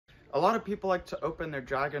A lot of people like to open their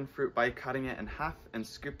dragon fruit by cutting it in half and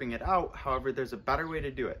scooping it out. However, there's a better way to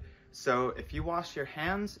do it. So if you wash your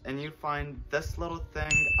hands and you find this little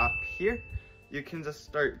thing up here, you can just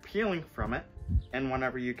start peeling from it. And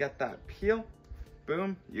whenever you get that peel,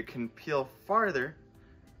 boom, you can peel farther.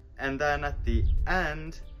 And then at the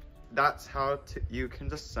end, that's how you can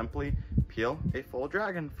just simply peel a full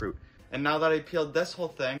dragon fruit. And now that I peeled this whole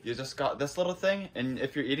thing, you just got this little thing. And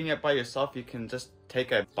if you're eating it by yourself, you can just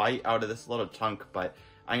take a bite out of this little chunk, but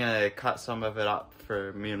I'm gonna cut some of it up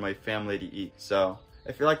for me and my family to eat. So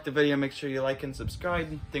if you liked the video, make sure you like and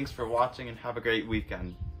subscribe. Thanks for watching and have a great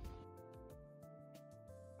weekend.